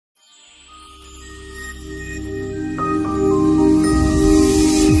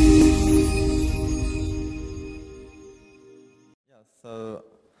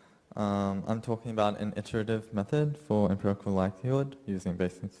I'm talking about an iterative method for empirical likelihood using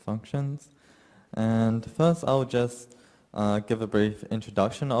basic functions. And first I'll just give a brief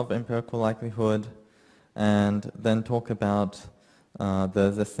introduction of empirical likelihood and then talk about the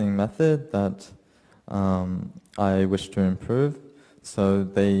existing method that I wish to improve. So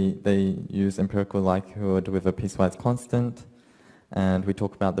they use empirical likelihood with a piecewise constant, and we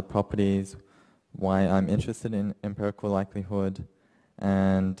talk about the properties, why I'm interested in empirical likelihood,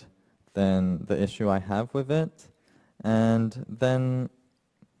 and then the issue I have with it. And then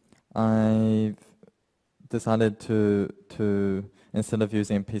I've decided to instead of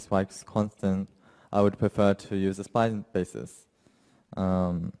using piecewise constant, I would prefer to use a spline basis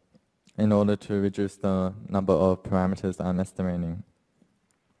in order to reduce the number of parameters I'm estimating.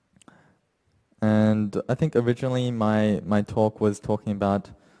 And I think originally my talk was talking about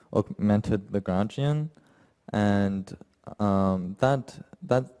Augmented Lagrangian, and that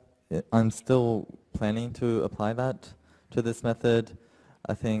I'm still planning to apply that to this method.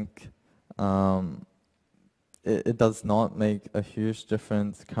 I think it does not make a huge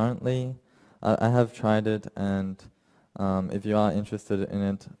difference currently. I have tried it, and if you are interested in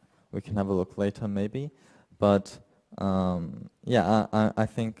it, we can have a look later maybe. But yeah, I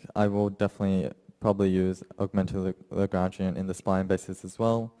think I will definitely probably use Augmented Lagrangian in the spline basis as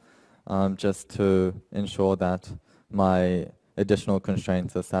well, just to ensure that my additional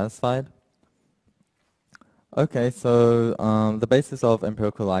constraints are satisfied. Okay, so the basis of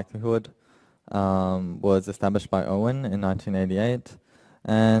empirical likelihood was established by Owen in 1988,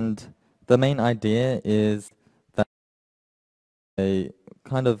 and the main idea is that a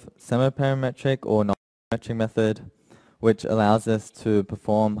kind of semi-parametric or non-parametric method which allows us to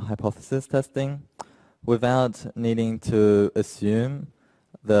perform hypothesis testing without needing to assume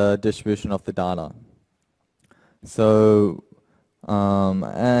the distribution of the data. So,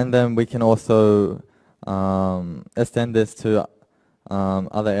 and then we can also extend this to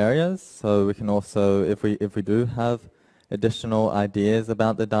other areas. So we can also, if we do have additional ideas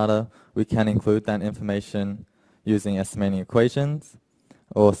about the data, we can include that information using estimating equations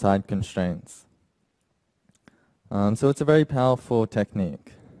or side constraints. So it's a very powerful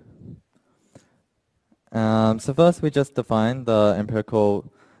technique. So first we just define the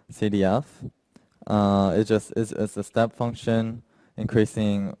empirical CDF. It just is a step function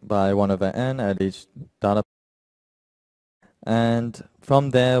increasing by 1 over n at each data. And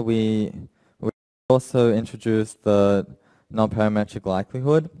from there we also introduce the non-parametric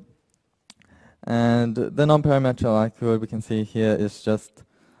likelihood. And the non-parametric likelihood we can see here is just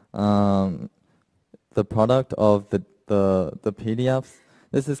the product of the PDFs.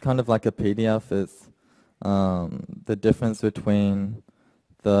 This is kind of like a PDF. It's the difference between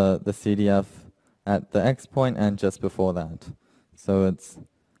the CDF at the x point and just before that. So it's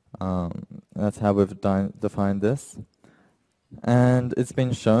that's how we've defined this. And it's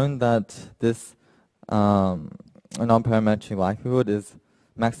been shown that this non-parametric likelihood is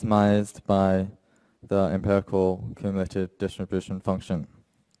maximized by the empirical cumulative distribution function.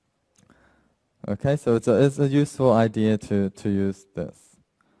 Okay, so it's a useful idea to use this.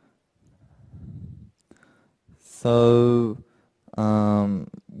 So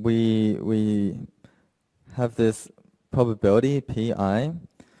we have this probability pi,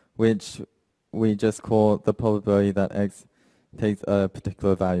 which we just call the probability that x takes a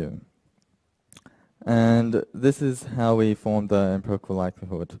particular value. And this is how we form the empirical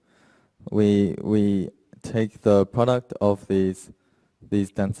likelihood. We take the product of these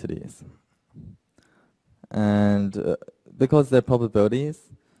densities. And because they're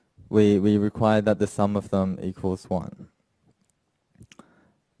probabilities, we require that the sum of them equals 1.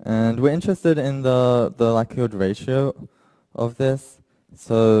 And we're interested in the likelihood ratio of this.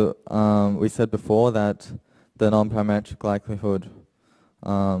 So we said before that the non-parametric likelihood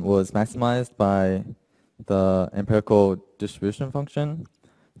was maximized by the empirical distribution function.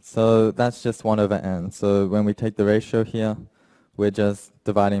 So that's just 1 over n. So when we take the ratio here, we're just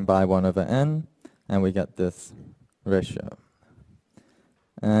dividing by 1 over n, and we get this ratio.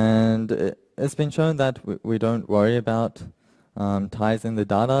 And it's been shown that we don't worry about ties in the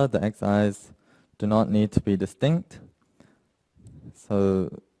data. The xi's do not need to be distinct. So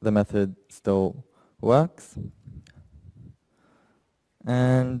the method still works.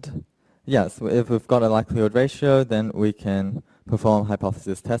 And yes, if we've got a likelihood ratio, then we can perform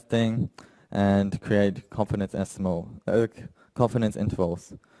hypothesis testing and create confidence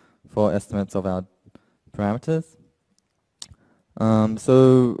intervals for estimates of our parameters.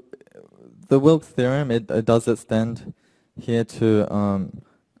 So the Wilks theorem, it does extend here to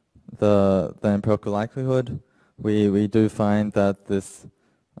the empirical likelihood. We do find that this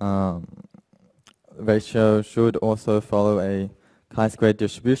ratio should also follow a chi-squared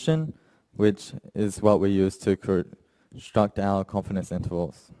distribution, which is what we use to construct our confidence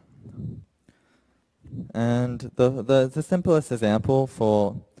intervals. And the simplest example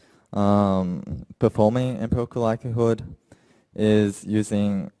for performing empirical likelihood is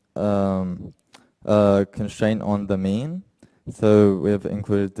using a constraint on the mean. So we've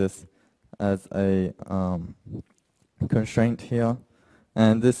included this as a constraint here,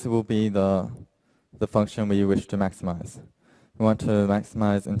 and this will be the function we wish to maximize. We want to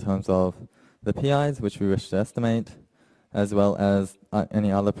maximize in terms of the PIs, which we wish to estimate, as well as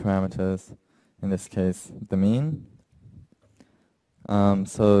any other parameters, in this case, the mean.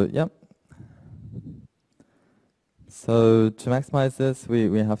 Yep. So to maximize this,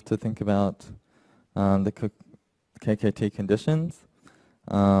 we have to think about the KKT conditions.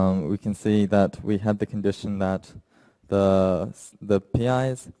 We can see that we had the condition that the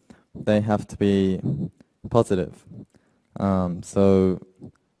PIs, they have to be positive. So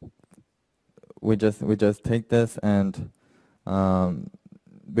we just take this, and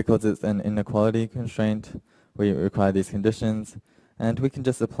because it's an inequality constraint, we require these conditions, and we can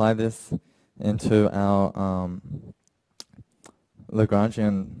just apply this into our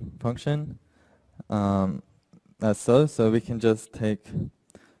Lagrangian function. So we can just take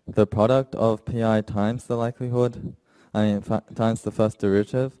the product of pi times the likelihood, times the first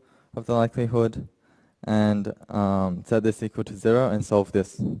derivative of the likelihood, and set this equal to 0 and solve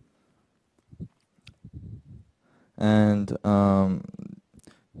this. And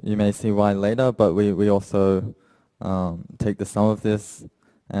you may see why later, but we also take the sum of this,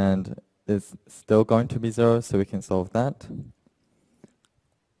 and it's still going to be 0, so we can solve that.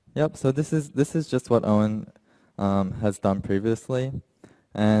 Yep, so this is just what Owen has done previously,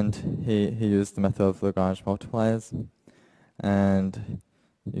 and he used the method of Lagrange multipliers, and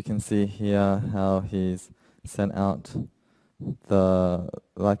you can see here how he's sent out the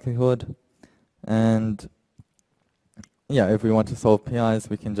likelihood. And yeah, if we want to solve PIs,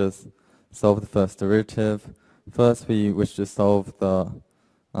 we can just solve the first derivative. First, we wish to solve the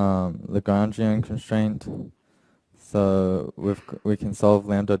Lagrangian constraint. So we can solve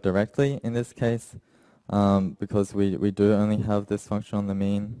lambda directly in this case, because we do only have this function on the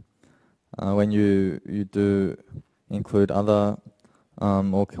mean. When you do include other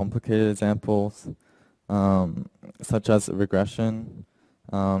more complicated examples, such as regression,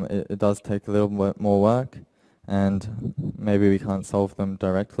 it does take a little bit more work, and maybe we can't solve them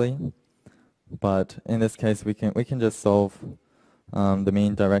directly. But in this case, we can just solve the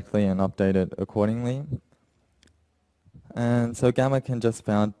mean directly and update it accordingly. And so gamma can just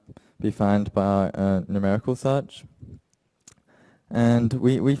be found by a numerical search. And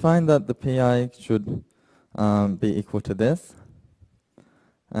we find that the PI should be equal to this.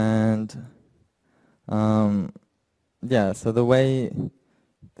 And yeah, so the way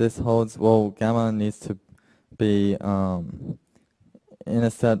this holds, well, gamma needs to be in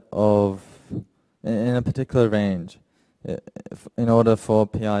a particular range in order for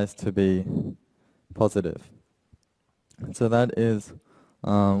PIs to be positive. So that is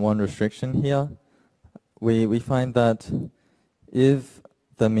one restriction here. We find that if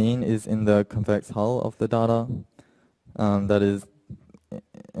the mean is in the convex hull of the data, that is,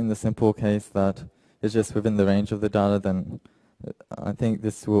 in the simple case that it's just within the range of the data, then I think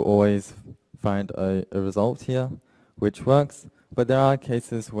this will always find a result here, which works. But there are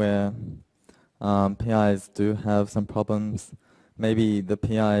cases where PIs do have some problems. Maybe the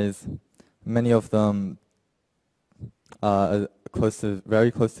PIs, many of them are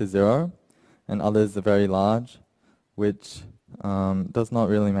very close to 0, and others are very large, which does not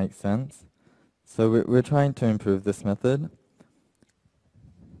really make sense. So we're trying to improve this method.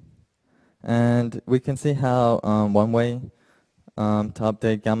 And we can see how one way to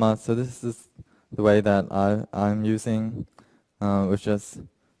update gamma, so this is the way that I'm using, which is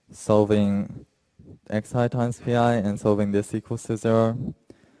solving xi times pi and solving this equals to 0.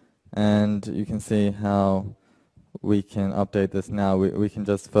 And you can see how we can update this now. We can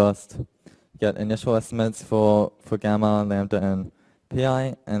just first get initial estimates for gamma, lambda, and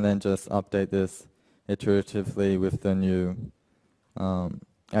pi, and then just update this iteratively with the new,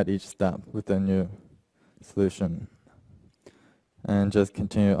 at each step with the new solution. And just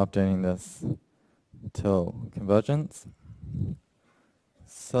continue updating this till convergence.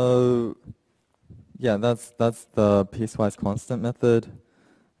 So yeah, that's the piecewise constant method.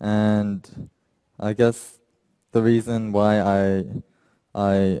 And I guess the reason why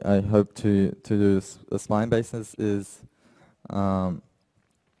I hope to do a spline basis is, yeah,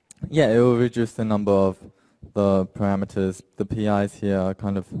 it will reduce the number of the parameters. The PIs here are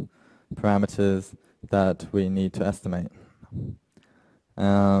kind of parameters that we need to estimate.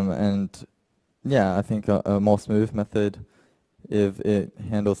 And yeah, I think a more smooth method, if it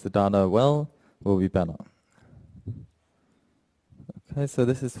handles the data well, will be better. Okay, so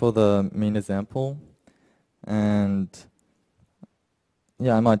this is for the mean example. And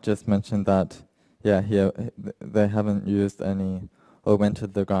yeah, I might just mention that, yeah, here they haven't used any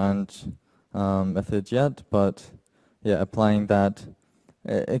augmented Lagrange methods yet, but yeah, applying that,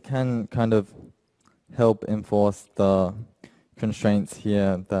 it can kind of help enforce the constraints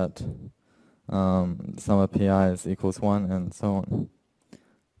here that sum of pi's equals 1 and so on.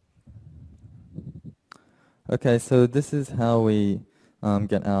 Okay, so this is how we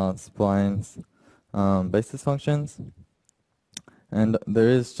get our splines basis functions. And there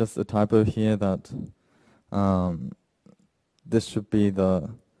is just a typo here that this should be the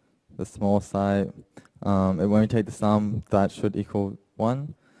small side. And when we take the sum, that should equal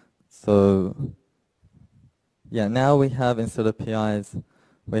 1. So yeah, now we have, instead of pi's,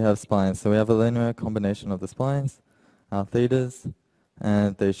 we have splines. So we have a linear combination of the splines, our thetas,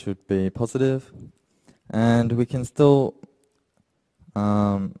 and they should be positive. And we can still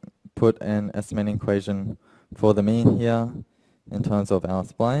put an estimating equation for the mean here in terms of our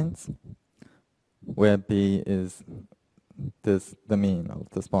splines, where B is the mean of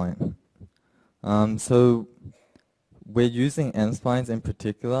the spline. So we're using n splines in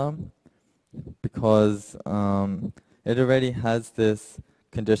particular because it already has this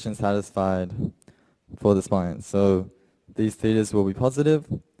condition satisfied for the spline. So these thetas will be positive,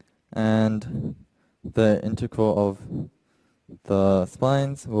 and the integral of the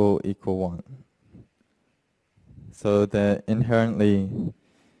splines will equal 1. So they're inherently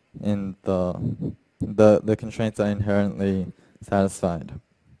in the constraints are inherently satisfied.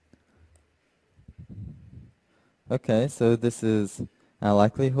 Okay, so this is our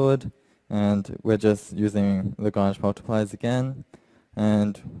likelihood, and we're just using Lagrange multipliers again,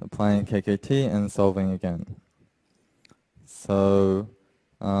 and applying KKT and solving again. So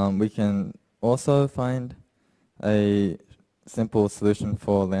we can also find a simple solution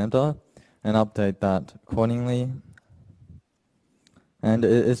for lambda and update that accordingly. And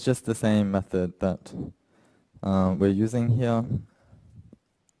it's just the same method that we're using here.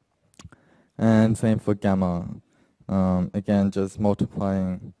 And same for gamma. Again, just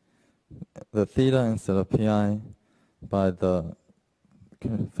multiplying the theta instead of pi by the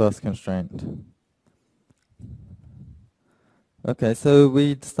first constraint. Okay, so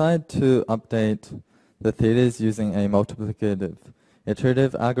we decided to update the thetas using a multiplicative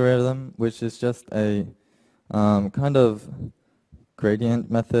iterative algorithm, which is just a kind of gradient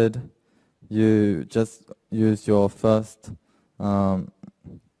method. You just use your first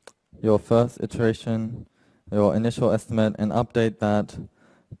iteration, your initial estimate, and update that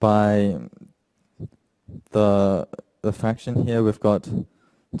by the fraction here. We've got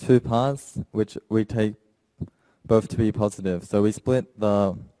 2 parts, which we take both to be positive. So we split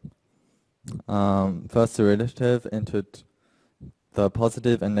the first derivative into the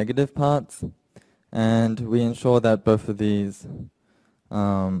positive and negative parts, and we ensure that both of these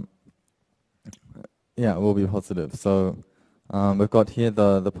will be positive. So we've got here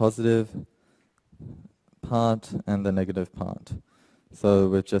the positive part and the negative part. So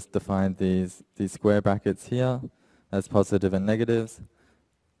we've just defined these square brackets here as positive and negatives,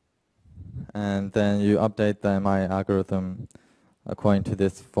 and then you update the MI algorithm according to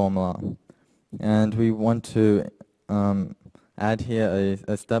this formula. And we want to add here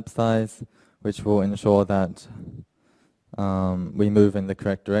a step size, which will ensure that we move in the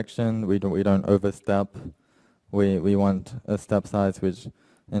correct direction. We don't overstep. We want a step size which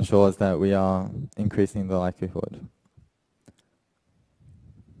ensures that we are increasing the likelihood.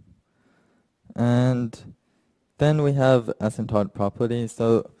 And then we have asymptotic properties.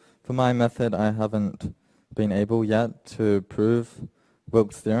 So for my method, I haven't been able yet to prove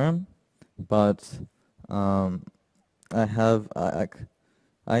Wilks' theorem, but I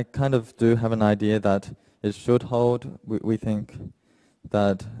kind of do have an idea that it should hold. We think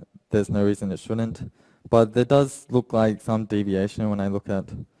that there's no reason it shouldn't. But there does look like some deviation when I look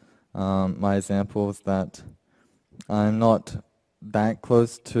at my examples, that I'm not that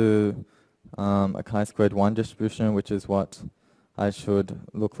close to a chi-squared 1 distribution, which is what I should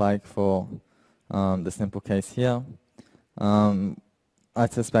look like for the simple case here. I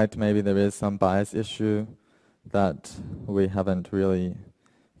suspect maybe there is some bias issue that we haven't really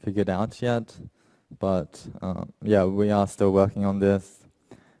figured out yet, but yeah, we are still working on this.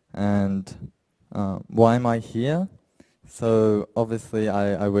 And why am I here? So obviously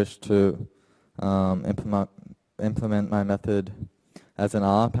I wish to implement my method as an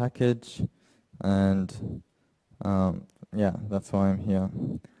R package. And yeah, that's why I'm here.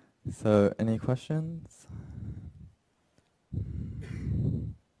 So any questions?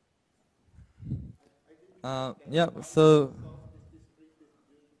 Yeah, so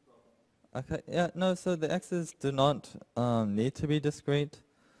okay, yeah, no, so the x's do not need to be discrete.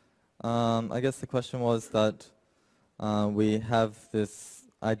 I guess the question was that we have this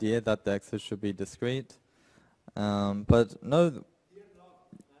idea that the x's should be discrete, but no,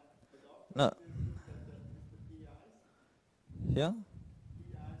 no, yeah,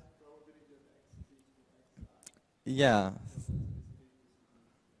 yeah,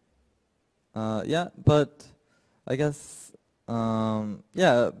 yeah, but I guess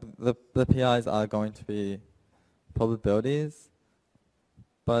yeah, the PIs are going to be probabilities,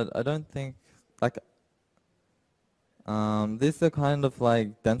 but I don't think like these are kind of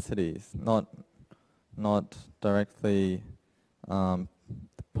like densities, not directly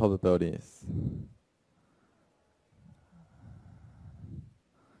probabilities.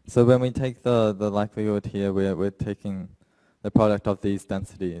 So when we take the likelihood here, we're taking the product of these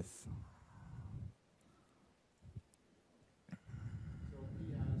densities.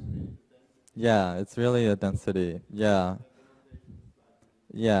 Yeah, it's really a density. Yeah.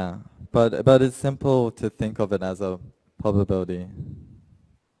 Yeah. But it's simple to think of it as a probability.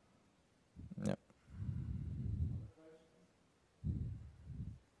 Yeah.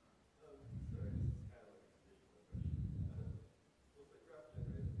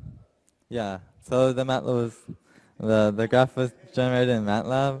 Yeah. So the MATLAB was the graph was generated in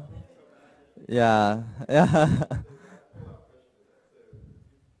MATLAB. Yeah. Yeah.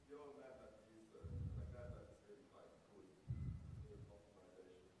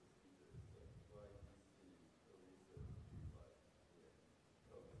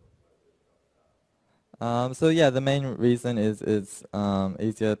 So yeah, the main reason is it's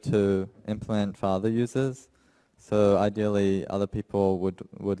easier to implement for other users. So ideally, other people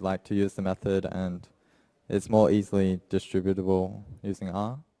would like to use the method, and it's more easily distributable using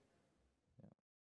R.